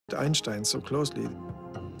Einstein so closely.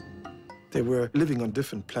 They were living on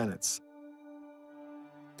different planets.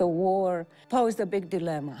 The war posed a big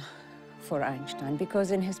dilemma for Einstein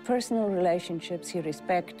because in his personal relationships he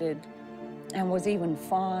respected and was even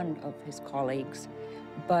fond of his colleagues,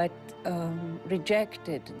 but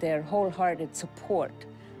rejected their wholehearted support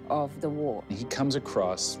of the war. He comes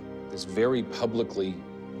across this very publicly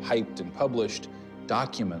hyped and published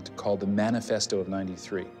document called the Manifesto of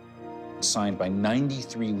 '93, signed by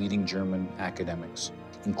 93 leading German academics,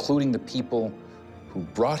 including the people who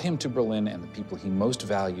brought him to Berlin and the people he most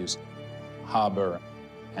values, Haber,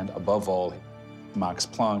 and above all, Max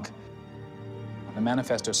Planck. The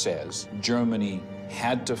manifesto says Germany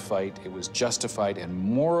had to fight, it was justified and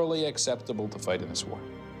morally acceptable to fight in this war.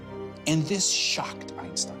 And this shocked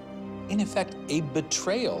Einstein. In effect, a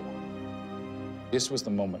betrayal. This was the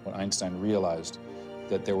moment when Einstein realized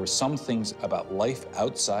that there were some things about life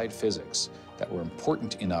outside physics that were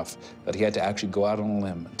important enough that he had to actually go out on a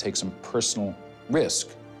limb and take some personal risk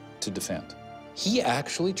to defend. He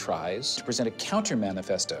actually tries to present a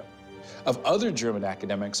counter-manifesto of other German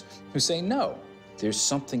academics who say, no, there's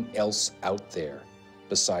something else out there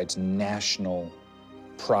besides national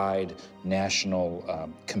pride, national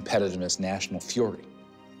competitiveness, national fury.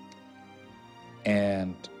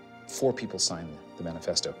 And 4 people signed the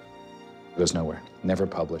manifesto. It goes nowhere, never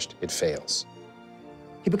published, it fails.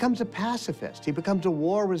 He becomes a pacifist, he becomes a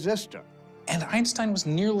war resistor. And Einstein was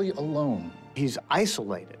nearly alone. He's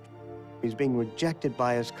isolated. He's being rejected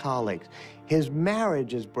by his colleagues. His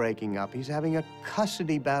marriage is breaking up. He's having a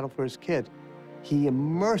custody battle for his kids. He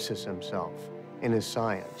immerses himself in his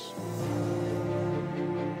science.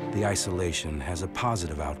 The isolation has a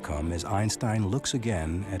positive outcome as Einstein looks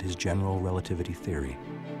again at his general relativity theory.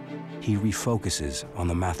 He refocuses on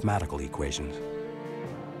the mathematical equations.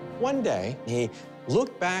 One day, he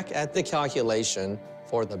looked back at the calculation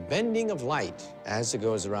for the bending of light as it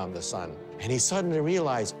goes around the sun, and he suddenly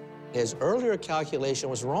realized his earlier calculation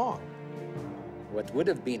was wrong. What would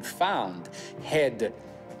have been found had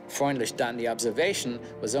Freundlich done the observation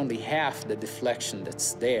was only half the deflection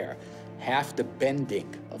that's there, half the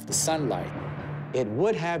bending of the sunlight. It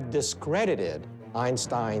would have discredited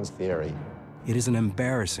Einstein's theory. It is an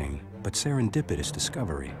embarrassing but serendipitous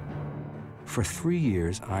discovery. For 3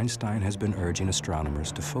 years, Einstein has been urging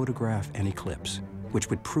astronomers to photograph an eclipse, which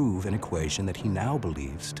would prove an equation that he now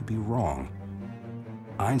believes to be wrong.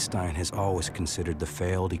 Einstein has always considered the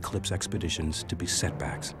failed eclipse expeditions to be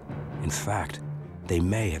setbacks. In fact, they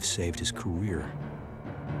may have saved his career.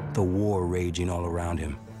 The war raging all around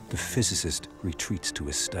him, the physicist retreats to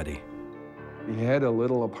his study. He had a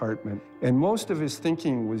little apartment, and most of his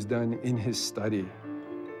thinking was done in his study.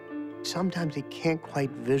 Sometimes he can't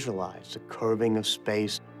quite visualize the curving of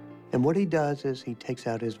space, and what he does is he takes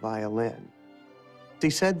out his violin. He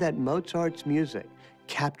said that Mozart's music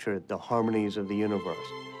captured the harmonies of the universe.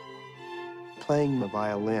 Playing the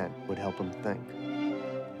violin would help him think.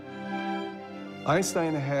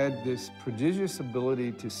 Einstein had this prodigious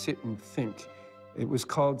ability to sit and think. It was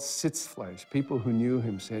called Sitzfleisch. People who knew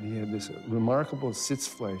him said he had this remarkable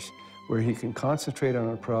Sitzfleisch where he can concentrate on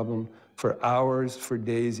a problem for hours, for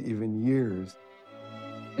days, even years.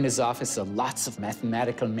 In his office are lots of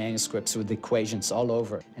mathematical manuscripts with equations all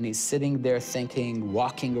over, and he's sitting there thinking,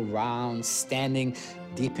 walking around, standing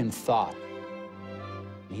deep in thought.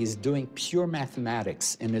 He's doing pure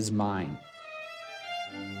mathematics in his mind.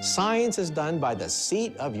 Science is done by the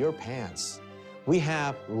seat of your pants. We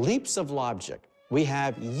have leaps of logic. We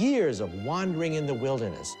have years of wandering in the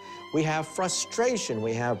wilderness. We have frustration.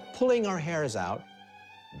 We have pulling our hairs out.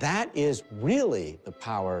 That is really the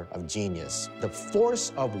power of genius, the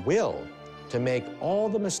force of will to make all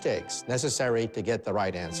the mistakes necessary to get the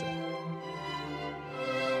right answer.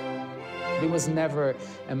 There was never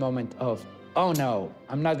a moment of, oh no,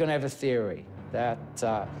 I'm not going to have a theory. That,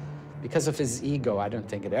 because of his ego, I don't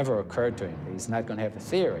think it ever occurred to him that he's not going to have a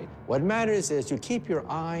theory. What matters is you keep your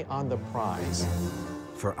eye on the prize.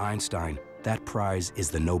 For Einstein, that prize is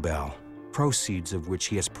the Nobel, proceeds of which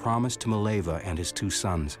he has promised to Mileva and his 2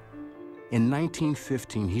 sons. In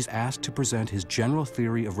 1915, he's asked to present his general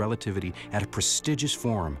theory of relativity at a prestigious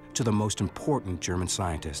forum to the most important German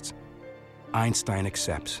scientists. Einstein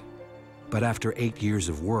accepts. But after 8 years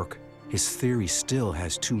of work, his theory still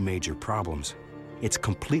has 2 major problems. It's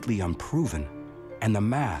completely unproven, and the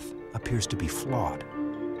math appears to be flawed.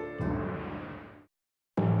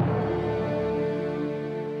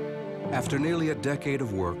 After nearly a decade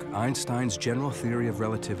of work, Einstein's general theory of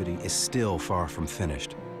relativity is still far from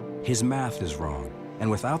finished. His math is wrong,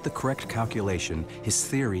 and without the correct calculation, his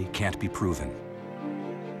theory can't be proven.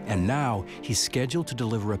 And now he's scheduled to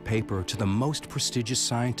deliver a paper to the most prestigious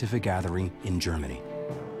scientific gathering in Germany.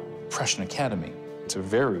 Prussian Academy, it's a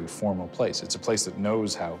very formal place. It's a place that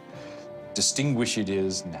knows how distinguished it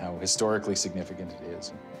is and how historically significant it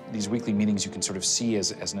is. These weekly meetings you can sort of see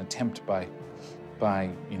as an attempt by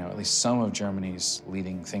at least some of Germany's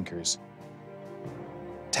leading thinkers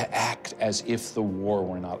to act as if the war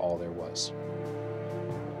were not all there was.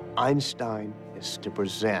 Einstein is to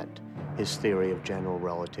present his theory of general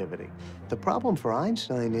relativity. The problem for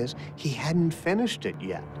Einstein is he hadn't finished it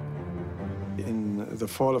yet. In the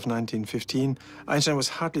fall of 1915, Einstein was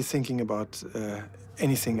hardly thinking about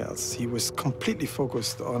anything else. He was completely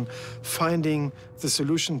focused on finding the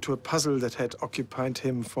solution to a puzzle that had occupied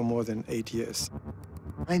him for more than 8 years.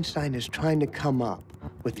 Einstein is trying to come up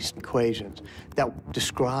with these equations that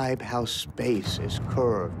describe how space is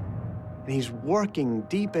curved. And he's working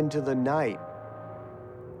deep into the night.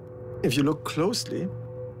 If you look closely,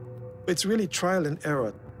 it's really trial and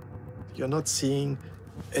error. You're not seeing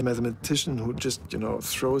a mathematician who just,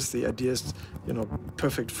 throws the ideas,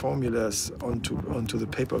 perfect formulas onto the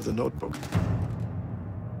paper of the notebook.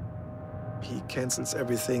 He cancels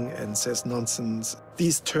everything and says nonsense.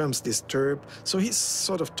 These terms disturb, so he's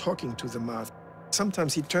sort of talking to the math.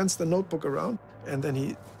 Sometimes he turns the notebook around and then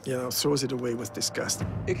he, throws it away with disgust.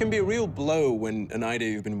 It can be a real blow when an idea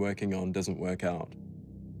you've been working on doesn't work out.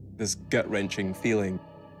 This gut-wrenching feeling.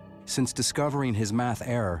 Since discovering his math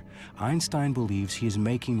error, Einstein believes he is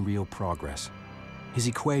making real progress. His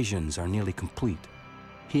equations are nearly complete.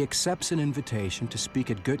 He accepts an invitation to speak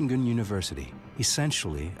at Göttingen University,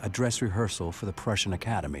 essentially a dress rehearsal for the Prussian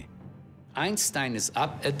Academy. Einstein is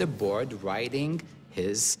up at the board writing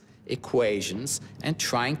his equations and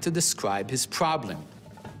trying to describe his problem.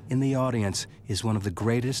 In the audience is one of the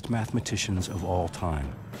greatest mathematicians of all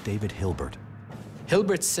time, David Hilbert.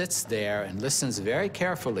 Hilbert sits there and listens very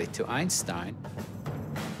carefully to Einstein.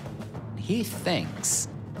 He thinks,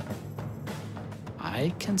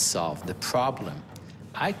 I can solve the problem.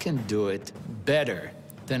 I can do it better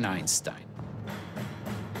than Einstein.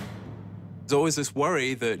 There's always this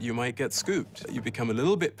worry that you might get scooped. You become a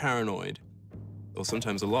little bit paranoid, or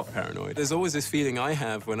sometimes a lot paranoid. There's always this feeling I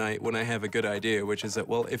have when I have a good idea, which is that,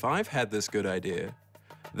 well, if I've had this good idea,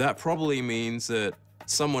 that probably means that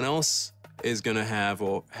someone else is going to have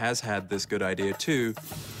or has had this good idea too.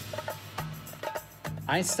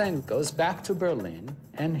 Einstein goes back to Berlin,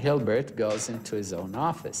 and Hilbert goes into his own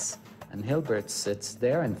office. And Hilbert sits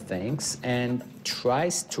there and thinks and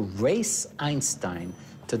tries to race Einstein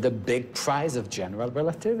to the big prize of general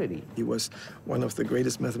relativity. He was one of the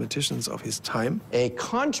greatest mathematicians of his time. A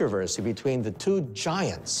controversy between the two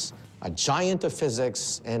giants, a giant of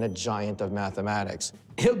physics and a giant of mathematics.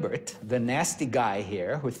 Hilbert, the nasty guy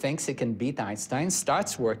here who thinks he can beat Einstein,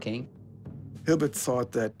 starts working. Hilbert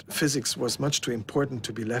thought that physics was much too important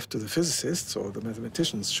to be left to the physicists, or the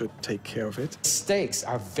mathematicians should take care of it. Stakes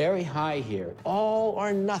are very high here. All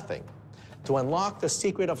or nothing. To unlock the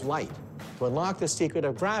secret of light, to unlock the secret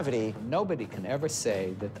of gravity. Nobody can ever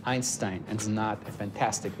say that Einstein is not a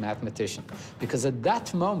fantastic mathematician, because at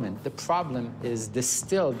that moment, the problem is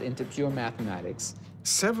distilled into pure mathematics.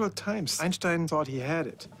 Several times, Einstein thought he had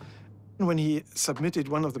it. When he submitted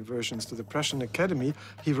one of the versions to the Prussian Academy,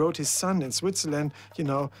 he wrote his son in Switzerland,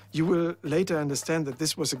 you will later understand that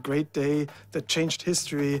this was a great day that changed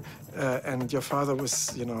history, and your father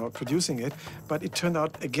was, producing it. But it turned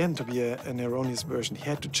out again to be an erroneous version. He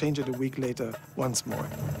had to change it a week later once more.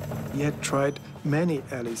 He had tried many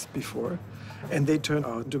alleys before, and they turned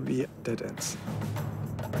out to be dead ends.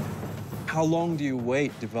 How long do you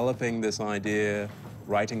wait developing this idea,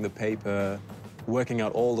 writing the paper, working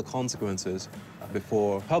out all the consequences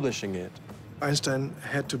before publishing it? Einstein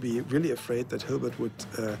had to be really afraid that Hilbert would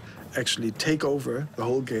actually take over the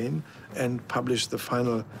whole game and publish the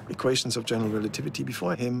final equations of general relativity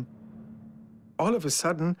before him. All of a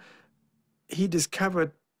sudden, he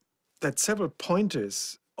discovered that several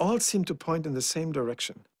pointers all seemed to point in the same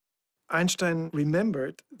direction. Einstein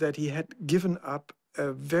remembered that he had given up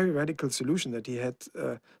a very radical solution that he had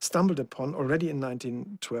stumbled upon already in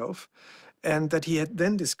 1912, and that he had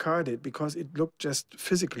then discarded because it looked just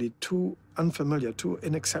physically too unfamiliar, too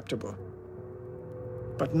unacceptable.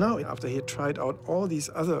 But now, after he had tried out all these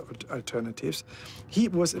other alternatives, he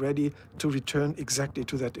was ready to return exactly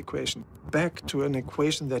to that equation, back to an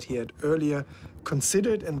equation that he had earlier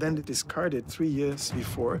considered and then discarded 3 years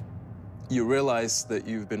before. You realize that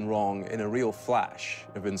you've been wrong in a real flash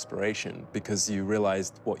of inspiration because you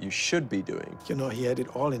realized what you should be doing. He had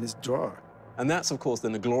it all in his drawer. And that's, of course,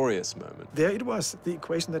 then a glorious moment. There it was, the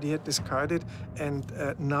equation that he had discarded, and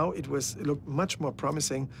now it looked much more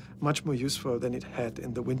promising, much more useful than it had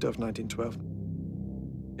in the winter of 1912.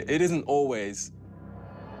 It isn't always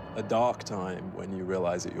a dark time when you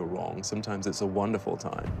realize that you're wrong. Sometimes it's a wonderful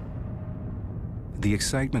time. The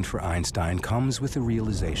excitement for Einstein comes with the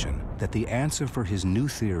realization that the answer for his new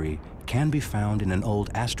theory can be found in an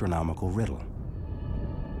old astronomical riddle.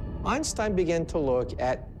 Einstein began to look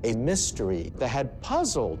at a mystery that had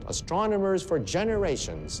puzzled astronomers for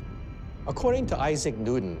generations. According to Isaac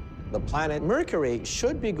Newton, the planet Mercury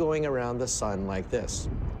should be going around the sun like this.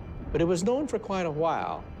 But it was known for quite a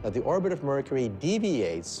while that the orbit of Mercury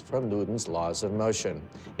deviates from Newton's laws of motion.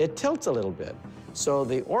 It tilts a little bit. So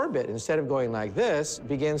the orbit, instead of going like this,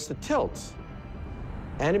 begins to tilt.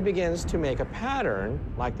 And it begins to make a pattern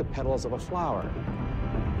like the petals of a flower.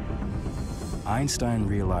 Einstein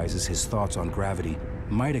realizes his thoughts on gravity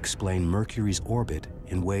might explain Mercury's orbit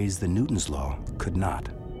in ways the Newton's law could not.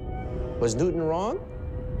 Was Newton wrong?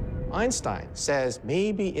 Einstein says,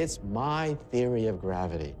 maybe it's my theory of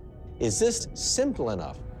gravity. Is this simple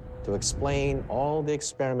enough to explain all the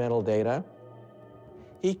experimental data?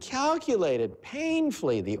 He calculated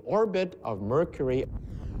painfully the orbit of Mercury,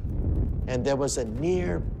 and there was a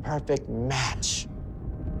near perfect match.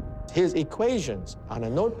 His equations on a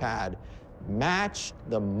notepad match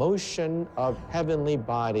the motion of heavenly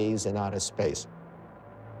bodies in outer space.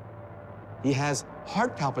 He has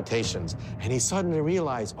heart palpitations, and he suddenly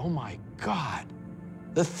realized, oh my God,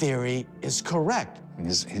 the theory is correct.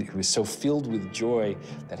 He was so filled with joy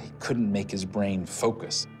that he couldn't make his brain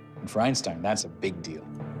focus. And for Einstein, that's a big deal.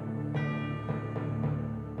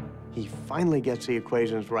 He finally gets the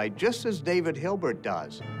equations right, just as David Hilbert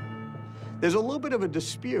does. There's a little bit of a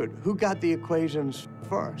dispute. Who got the equations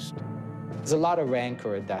first? There's a lot of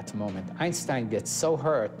rancor at that moment. Einstein gets so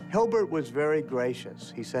hurt. Hilbert was very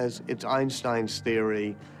gracious. He says it's Einstein's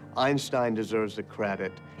theory. Einstein deserves the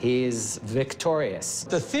credit. He is victorious.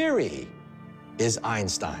 The theory is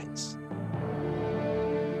Einstein's.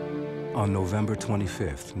 On November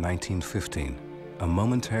 25th, 1915, a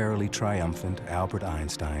momentarily triumphant Albert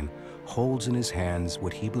Einstein holds in his hands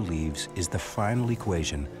what he believes is the final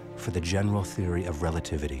equation for the general theory of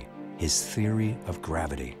relativity, his theory of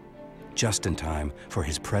gravity, just in time for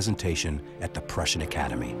his presentation at the Prussian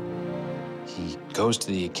Academy. He goes to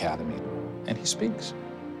the Academy and he speaks.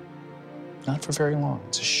 Not for very long.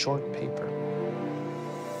 It's a short paper.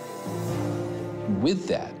 With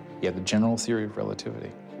that, you have the general theory of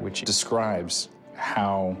relativity, which describes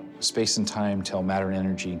how space and time tell matter and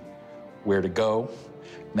energy where to go.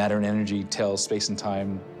 Matter and energy tell space and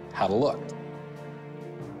time how to look.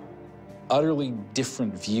 Utterly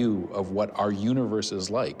different view of what our universe is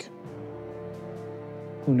like.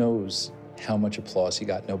 Who knows how much applause he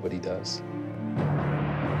got? Nobody does.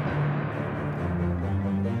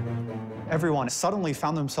 Everyone suddenly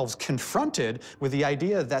found themselves confronted with the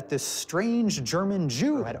idea that this strange German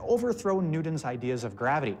Jew had overthrown Newton's ideas of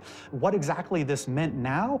gravity. What exactly this meant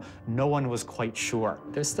now, no one was quite sure.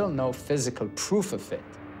 There's still no physical proof of it.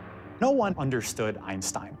 No one understood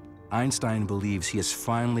Einstein. Einstein believes he has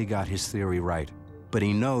finally got his theory right, but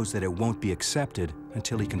he knows that it won't be accepted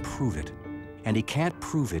until he can prove it. And he can't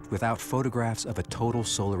prove it without photographs of a total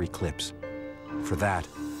solar eclipse. For that,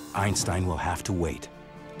 Einstein will have to wait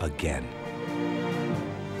again.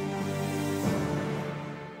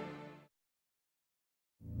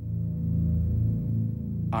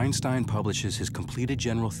 Einstein publishes his completed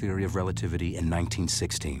general theory of relativity in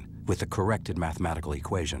 1916 with the corrected mathematical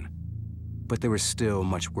equation. But there is still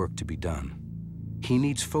much work to be done. He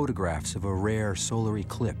needs photographs of a rare solar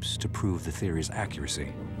eclipse to prove the theory's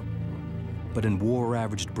accuracy. But in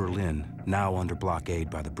war-ravaged Berlin, now under blockade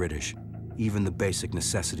by the British, even the basic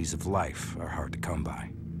necessities of life are hard to come by.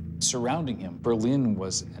 Surrounding him, Berlin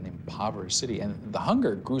was an impoverished city, and the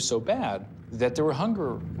hunger grew so bad that there were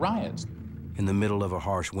hunger riots. In the middle of a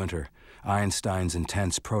harsh winter, Einstein's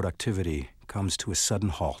intense productivity comes to a sudden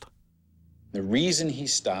halt. The reason he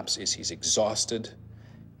stops is he's exhausted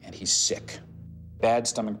and he's sick. Bad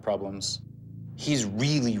stomach problems. He's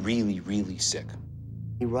really, really, really sick.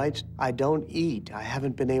 He writes, I don't eat, I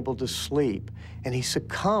haven't been able to sleep, and he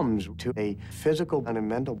succumbs to a physical and a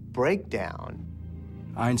mental breakdown.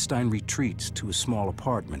 Einstein retreats to a small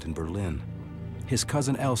apartment in Berlin. His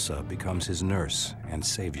cousin Elsa becomes his nurse and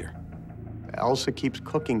savior. Elsa keeps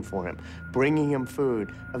cooking for him, bringing him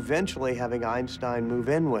food, eventually having Einstein move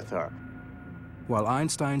in with her. While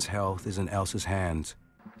Einstein's health is in Elsa's hands,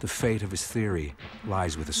 the fate of his theory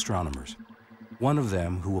lies with astronomers. One of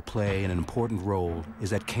them who will play an important role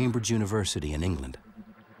is at Cambridge University in England.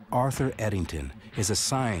 Arthur Eddington is a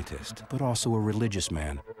scientist, but also a religious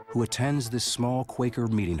man who attends this small Quaker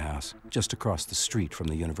meeting house just across the street from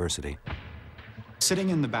the university. Sitting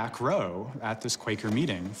in the back row at this Quaker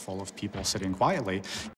meeting, full of people sitting quietly,